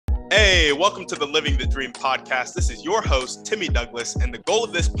Hey, welcome to the Living the Dream podcast. This is your host, Timmy Douglas, and the goal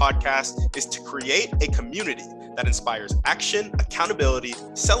of this podcast is to create a community that inspires action, accountability,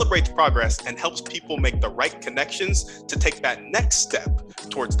 celebrates progress, and helps people make the right connections to take that next step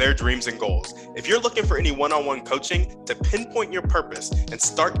towards their dreams and goals. If you're looking for any one-on-one coaching to pinpoint your purpose and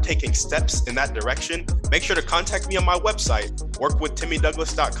start taking steps in that direction, make sure to contact me on my website,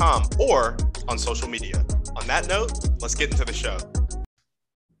 workwithtimmydouglas.com, or on social media. On that note, let's get into the show.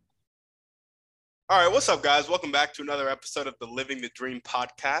 All right, what's up, guys? Welcome back to another episode of the Living the Dream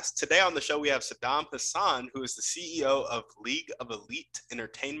podcast. Today on the show, we have Saddam Hassan, who is the CEO of League of Elite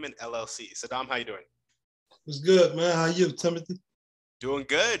Entertainment, LLC. Saddam, how you doing? What's good, man? How you, Timothy? Doing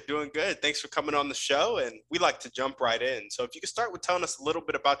good, doing good. Thanks for coming on the show, and we like to jump right in. So if you could start with telling us a little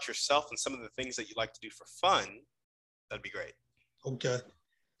bit about yourself and some of the things that you like to do for fun, that'd be great. Okay.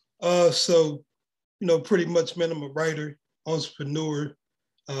 Pretty much, man, I'm a writer, entrepreneur,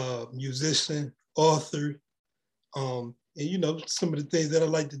 musician, author, and some of the things that I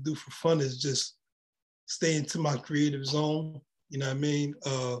like to do for fun is just stay into my creative zone. You know what I mean?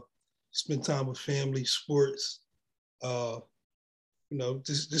 Spend time with family, sports.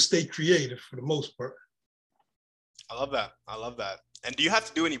 Just stay creative for the most part. I love that. And do you have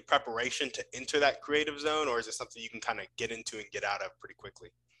to do any preparation to enter that creative zone, or is it something you can kind of get into and get out of pretty quickly?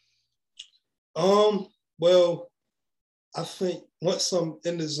 Well, I think once I'm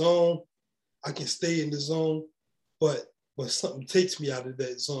in the zone, I can stay in the zone, but when something takes me out of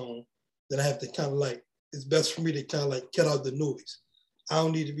that zone, then I have to it's best for me to cut out the noise. I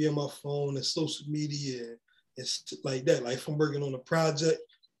don't need to be on my phone and social media and shit like that. Like if I'm working on a project,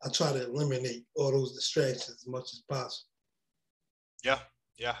 I try to eliminate all those distractions as much as possible. Yeah,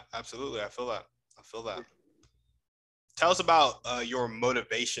 absolutely. I feel that. Tell us about your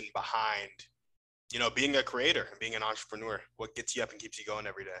motivation behind, being a creator and being an entrepreneur. What gets you up and keeps you going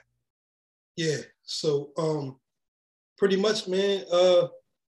every day? Yeah. So pretty much, man, I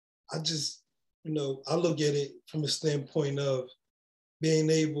just, I look at it from a standpoint of being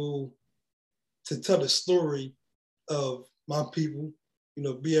able to tell the story of my people,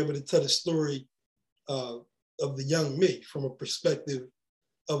 be able to tell the story of the young me from a perspective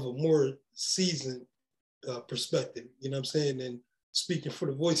of a more seasoned perspective, you know what I'm saying? And speaking for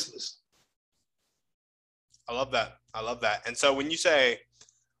the voiceless. I love that. And so when you say,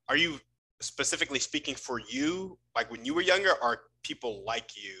 are you specifically speaking for you, like when you were younger, or people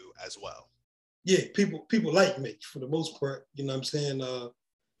like you as well? Yeah, people like me for the most part, you know what I'm saying?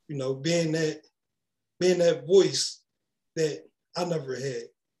 Being that voice that I never had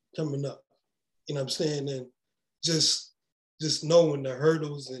coming up, you know what I'm saying? And just knowing the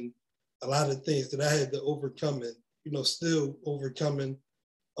hurdles and a lot of things that I had to overcome and, still overcoming,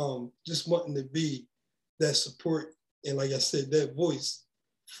 just wanting to be that support and, like I said, that voice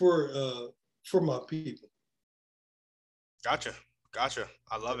for my people. Gotcha.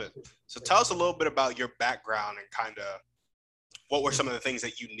 I love it. So tell us a little bit about your background and kind of what were some of the things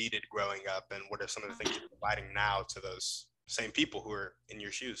that you needed growing up, and what are some of the things you're providing now to those same people who are in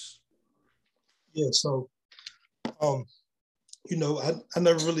your shoes? Yeah. So, I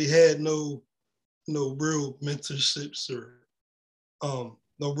never really had no real mentorships or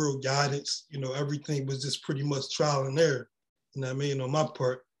no real guidance. Everything was just pretty much trial and error, you know what I mean, on my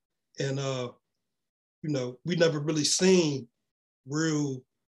part. And, we never really seen real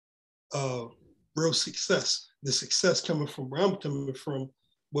success. The success coming from where I'm coming from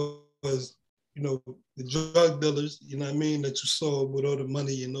was, the drug dealers, you know what I mean, that you saw with all the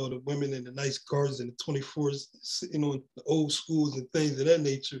money and all the women and the nice cars and the 24s, the old schools and things of that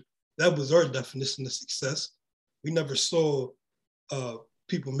nature. That was our definition of success. We never saw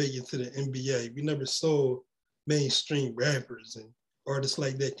people make it to the NBA. We never saw mainstream rappers and artists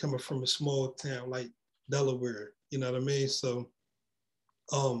like that coming from a small town like Delaware. You know what I mean? So,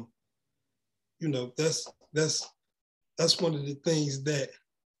 that's one of the things that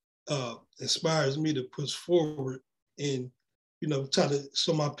inspires me to push forward and, try to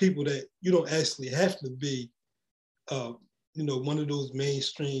show my people that you don't actually have to be, one of those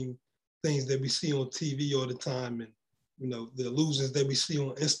mainstream things that we see on TV all the time and, the illusions that we see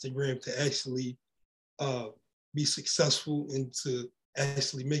on Instagram to actually be successful and to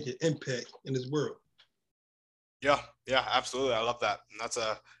actually make an impact in this world. Yeah, absolutely. I love that. And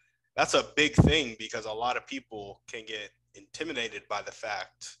that's a big thing, because a lot of people can get intimidated by the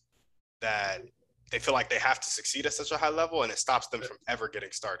fact that they feel like they have to succeed at such a high level, and it stops them from ever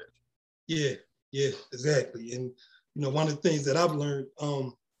getting started. Yeah, exactly. And, one of the things that I've learned,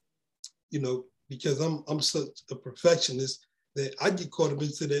 because I'm such a perfectionist, that I get caught up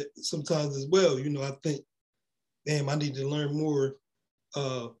into that sometimes as well. I think, damn, I need to learn more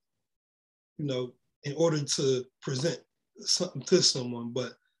you know, in order to present something to someone.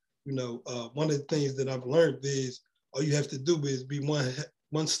 But, you know, one of the things that I've learned is all you have to do is be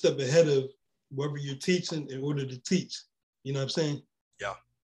one step ahead of whoever you're teaching in order to teach. You know what I'm saying? Yeah.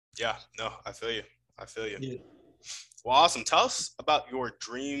 Yeah. No, I feel you. I feel you. Yeah. Well, awesome. Tell us about your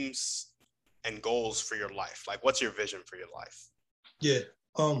dreams and goals for your life. Like, what's your vision for your life? Yeah.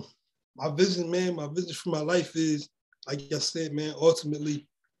 My vision, man, my vision for my life is, like I said, man, ultimately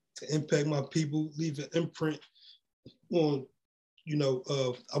to impact my people, leave an imprint on, you know,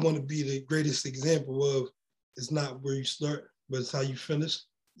 I want to be the greatest example of it's not where you start, but it's how you finish.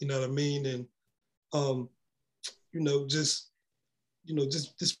 You know what I mean? And you know, just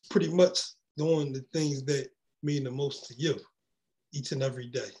pretty much doing the things that mean the most to you each and every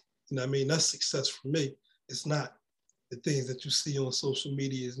day. You know what I mean? That's success for me. It's not the things that you see on social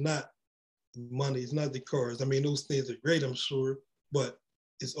media. It's not the money. It's not the cars. I mean, those things are great, I'm sure, but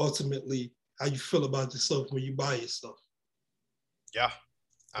it's ultimately how you feel about yourself when you buy yourself. Yeah,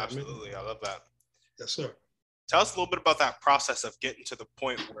 absolutely. I love that. Yes, sir. Tell us a little bit about that process of getting to the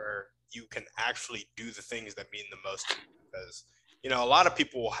point where you can actually do the things that mean the most to you. Because, you know, a lot of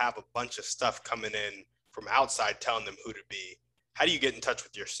people will have a bunch of stuff coming in from outside telling them who to be. How do you get in touch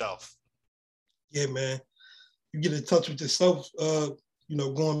with yourself? Yeah, man. You get in touch with yourself, you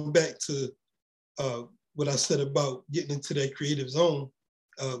know, going back to what I said about getting into that creative zone.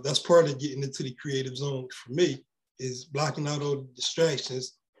 That's part of getting into the creative zone for me is blocking out all the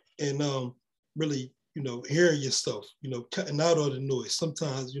distractions and really, you know, hearing yourself, you know, cutting out all the noise.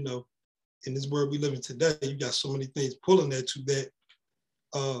 Sometimes, you know, in this world we live in today, you got so many things pulling at you that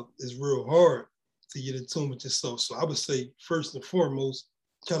is real hard to get in tune with yourself. So I would say first and foremost,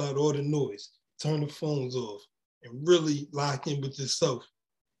 cut out all the noise, turn the phones off, and really lock in with yourself.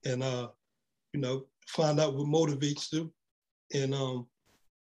 And you know, find out what motivates you, and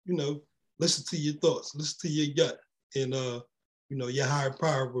you know, listen to your thoughts, listen to your gut, and you know, your higher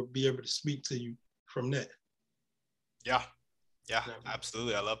power will be able to speak to you from that. Yeah,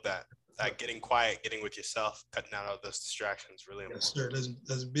 absolutely. I love that. That getting quiet, getting with yourself, cutting out all those distractions, really important. Yes, sir.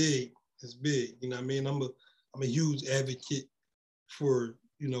 That's big. That's big. You know what I mean? I'm a huge advocate for,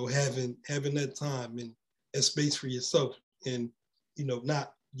 you know, having that time and that space for yourself, and, you know,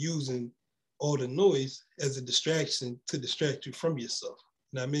 not using all the noise as a distraction to distract you from yourself.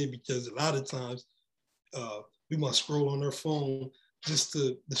 You know what I mean? Because a lot of times we must scroll on our phone just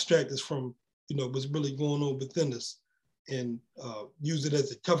to distract us from, you know, what's really going on within us, and use it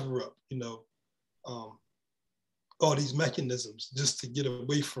as a cover up, you know, all these mechanisms just to get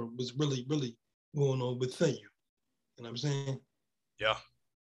away from what's really, really going on within you. You know what I'm saying? Yeah.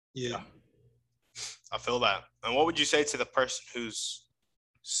 Yeah. I feel that. And what would you say to the person who's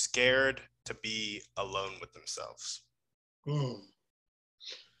scared to be alone with themselves? So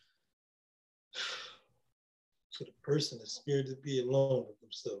the person is scared to be alone with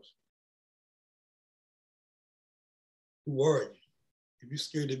themselves. Who are you? If you're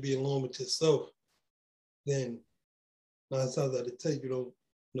scared to be alone with yourself, then 9 times out of 10, you don't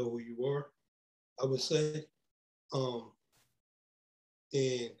know who you are, I would say. And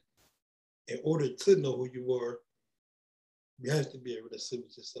in order to know who you are, you have to be able to sit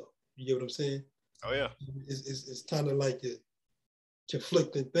with yourself. You get what I'm saying? Oh, yeah. It's kind of like a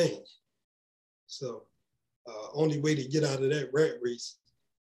conflicting thing. So only way to get out of that rat race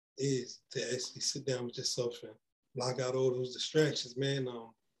is to actually sit down with yourself and block out all those distractions, man.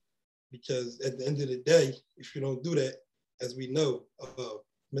 Because at the end of the day, if you don't do that, as we know,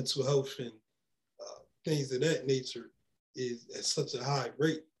 mental health and things of that nature is at such a high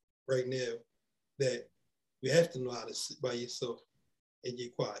rate right now that you have to know how to sit by yourself and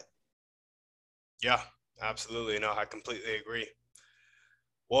get quiet. Yeah, absolutely. No, I completely agree.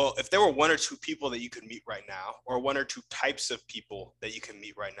 Well, if there were one or two people that you could meet right now, or one or two types of people that you can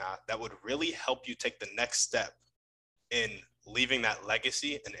meet right now that would really help you take the next step in leaving that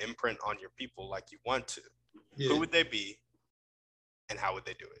legacy and imprint on your people like you want to, who would they be and how would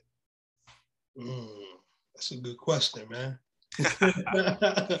they do it? That's a good question, man. I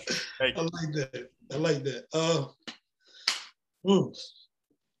like that. I like that.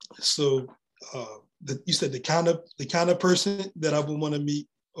 So you said the kind of person that I would want to meet,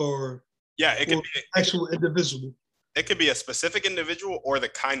 or it could be actual individual. It could be a specific individual or the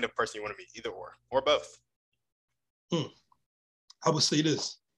kind of person you want to meet, either or both. I would say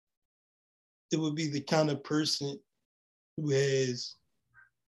this. It would be the kind of person who has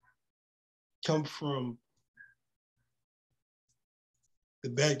come from the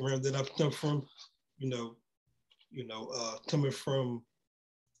background that I've come from, coming from,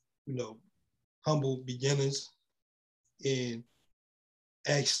 humble beginnings, and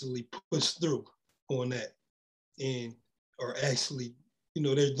actually push through on that and are actually,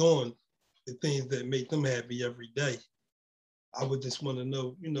 they're doing the things that make them happy every day. I would just want to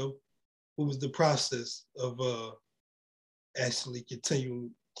know, what was the process of actually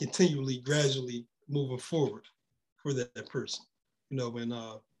continually, gradually moving forward for that person,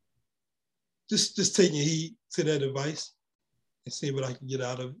 and just taking heed to that advice and seeing what I can get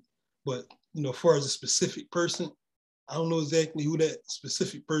out of it. But, as far as a specific person, I don't know exactly who that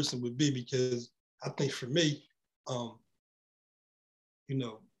specific person would be, because I think for me, I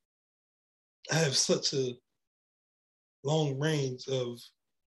have such a long range of,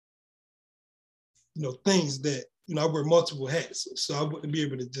 things that, I wear multiple hats. So I wouldn't be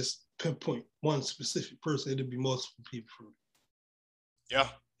able to just pinpoint one specific person. It'd be multiple people for me.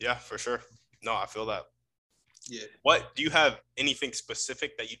 Yeah, for sure. No, I feel that. Yeah. What do you have anything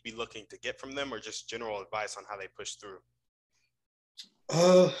specific that you'd be looking to get from them, or just general advice on how they push through?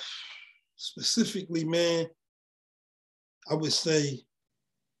 Specifically, man, I would say,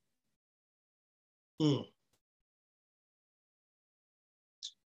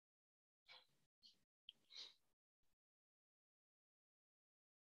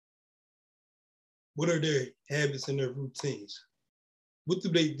 what are their habits and their routines? What do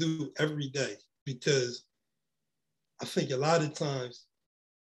they do every day? Because I think a lot of times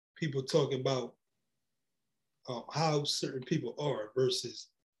people talk about how certain people are versus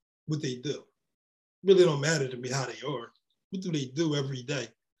what they do. It really don't matter to me how they are. What do they do every day?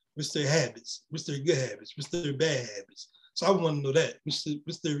 What's their habits? What's their good habits? What's their bad habits? So I want to know that.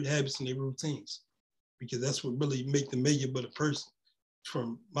 What's their habits and their routines? Because that's what really make them make it but a person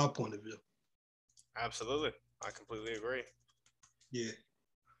from my point of view. Absolutely. I completely agree. Yeah.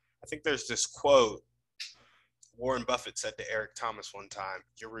 I think there's this quote Warren Buffett said to Eric Thomas one time: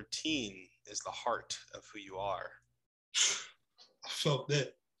 "Your routine is the heart of who you are." I felt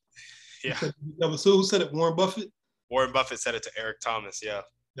that. Yeah. Who said it? Warren Buffett? Warren Buffett said it to Eric Thomas, yeah.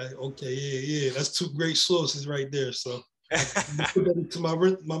 Okay, yeah. That's two great sources right there. So I put that into my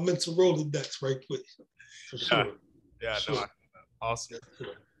mental Rolodex right quick. For sure. Yeah, sure. No, awesome.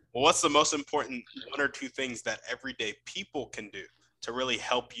 Sure. Well, what's the most important one or two things that everyday people can do to really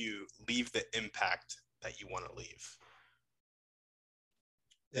help you leave the impact that you want to leave?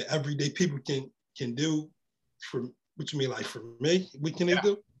 That everyday people can do for, what you mean, like for me? What can they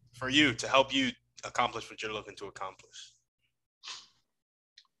do? For you, to help you accomplish what you're looking to accomplish.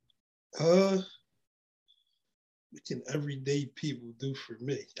 What can everyday people do for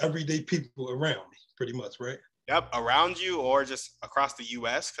me? Everyday people around me, pretty much, right? Yep, around you or just across the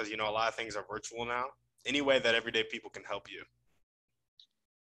U.S., because, a lot of things are virtual now. Any way that everyday people can help you.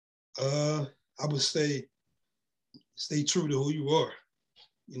 I would say stay true to who you are.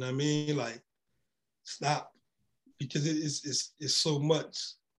 You know what I mean? Like, stop, because it's so much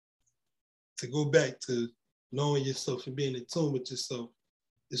to go back to knowing yourself and being in tune with yourself.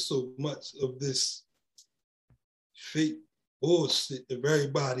 There's so much of this fake bullshit of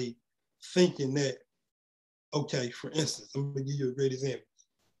everybody thinking that, okay, for instance, I'm gonna give you a great example.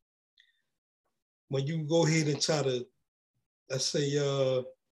 When you go ahead and try to, let's say you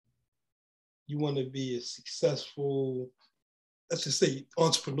want to be a successful, let's just say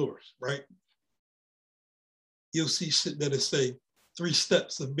entrepreneur, right? You'll see shit that'll say 3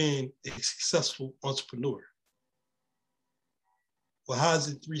 steps of being a successful entrepreneur. Well, how is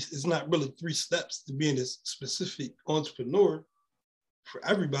it 3? It's not really 3 steps to being a specific entrepreneur for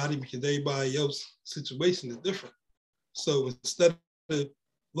everybody, because everybody else's situation is different. So instead of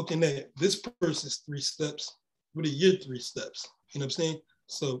looking at this person's 3 steps, what are your 3 steps? You know what I'm saying?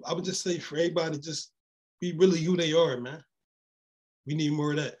 So I would just say for everybody, just be really who they are, man. We need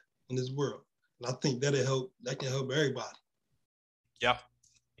more of that in this world. And I think that can help everybody.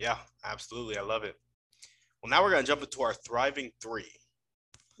 Yeah, absolutely. I love it. Well, now we're going to jump into our Thriving 3.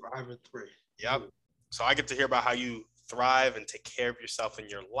 Thriving 3. Yep. So I get to hear about how you thrive and take care of yourself in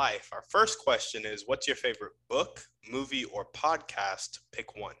your life. Our first question is, what's your favorite book, movie, or podcast?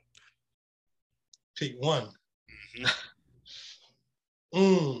 Pick one. Pick one.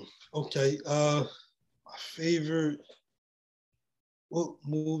 Mm-hmm. Okay. My favorite book,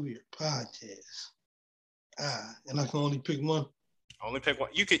 movie, or podcast? And I can only pick one. Only pick one.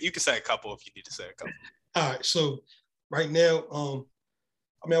 You could say a couple if you need to say a couple. All right. So right now,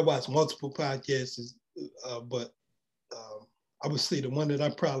 I watch multiple podcasts, but I would say the one that I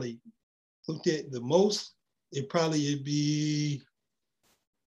probably looked at the most, it'd be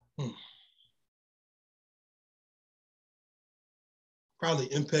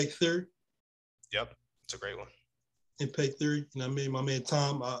probably Impact Theory. Yep, it's a great one. Impact Theory. You know what I mean? My man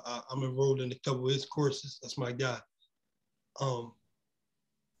Tom, I'm enrolled in a couple of his courses. That's my guy.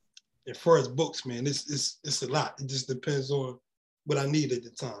 as far as books, man, it's a lot. It just depends on what I need at the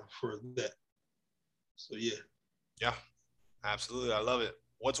time for that. So yeah. Yeah, absolutely. I love it.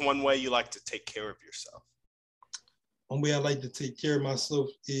 What's one way you like to take care of yourself? One way I like to take care of myself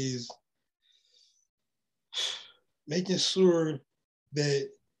is making sure that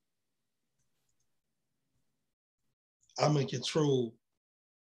I'm in control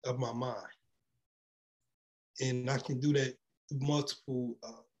of my mind. And I can do that through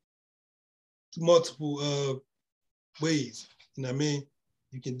multiple ways. You know what I mean?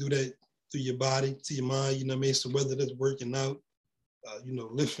 You can do that through your body, to your mind, you know what I mean? So whether that's working out,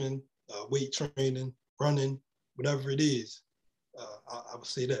 lifting, weight training, running, whatever it is, I would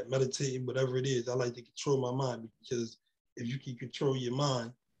say that, meditating, whatever it is, I like to control my mind, because if you can control your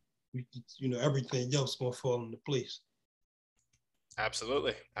mind, everything else gonna fall into place.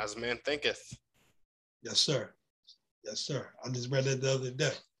 Absolutely. As a man thinketh. Yes, sir. Yes, sir. I just read that the other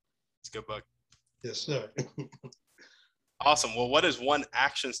day. It's a good book. Yes, sir. Awesome. Well, what is one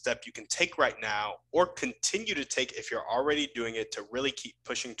action step you can take right now or continue to take if you're already doing it to really keep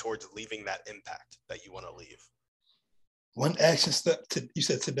pushing towards leaving that impact that you want to leave? One action step, you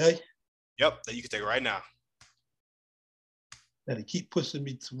said today? Yep, that you can take right now. That'll keep pushing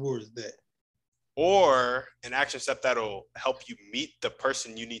me towards that. Or an action step that'll help you meet the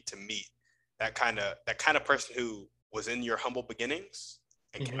person you need to meet. That kind of person who was in your humble beginnings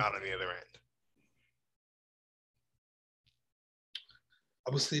and came out on the other end.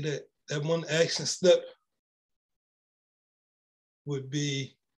 I would say that one action step would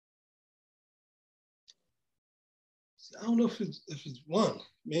be, I don't know if it's one,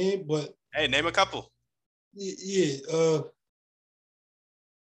 man, but hey, name a couple. Yeah,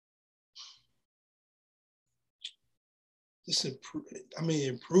 just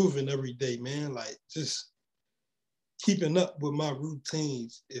improving every day, man. Like just keeping up with my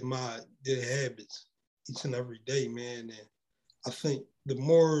routines and my habits each and every day, man. And I think the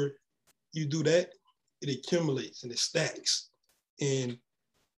more you do that, it accumulates and it stacks. And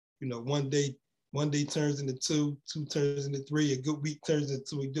one day turns into two turns into three, a good week turns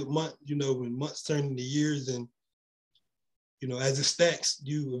into a good month, and months turn into years. And, as it stacks,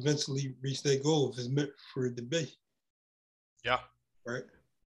 you eventually reach that goal if it's meant for it to be. Yeah. Right.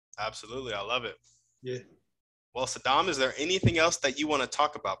 Absolutely. I love it. Yeah. Well, Saddam, is there anything else that you want to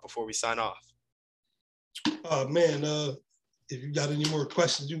talk about before we sign off? Man, if you got any more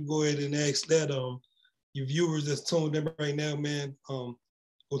questions, you can go ahead and ask that. Your viewers that's tuned in right now, man, go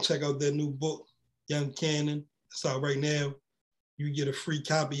check out that new book, Young Cannon. It's out right now. You get a free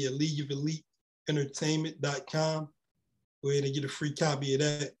copy at LeagueofEliteEntertainment.com. Go ahead and get a free copy of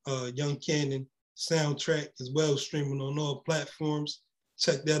that Young Cannon soundtrack as well, streaming on all platforms.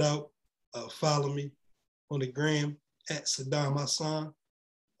 Check that out. Follow me on the gram at Saddam Hassan.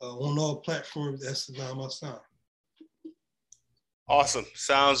 On all platforms at Saddam Hassan. Awesome.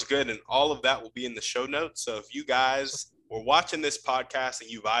 Sounds good. And all of that will be in the show notes. So if you guys were watching this podcast and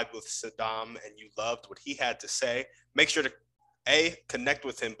you vibed with Saddam and you loved what he had to say, make sure to A, connect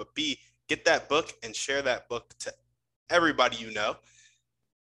with him, but B, get that book and share that book to everybody you know.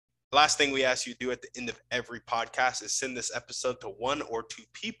 Last thing we ask you to do at the end of every podcast is send this episode to one or two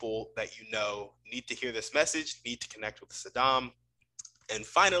people that you know need to hear this message, need to connect with Saddam. And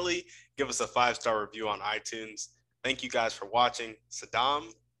finally, give us a 5-star review on iTunes. Thank you guys for watching.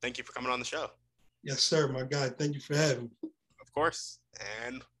 Saddam, thank you for coming on the show. Yes, sir, my guy. Thank you for having me. Of course.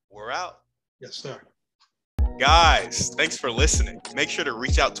 And we're out. Yes, sir. Guys, thanks for listening. Make sure to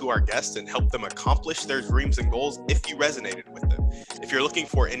reach out to our guests and help them accomplish their dreams and goals if you resonated with them. If you're looking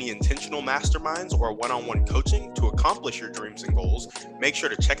for any intentional masterminds or one-on-one coaching to accomplish your dreams and goals, make sure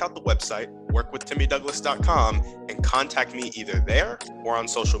to check out the website, workwithtimmydouglas.com, and contact me either there or on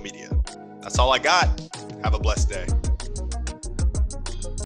social media. That's all I got. Have a blessed day.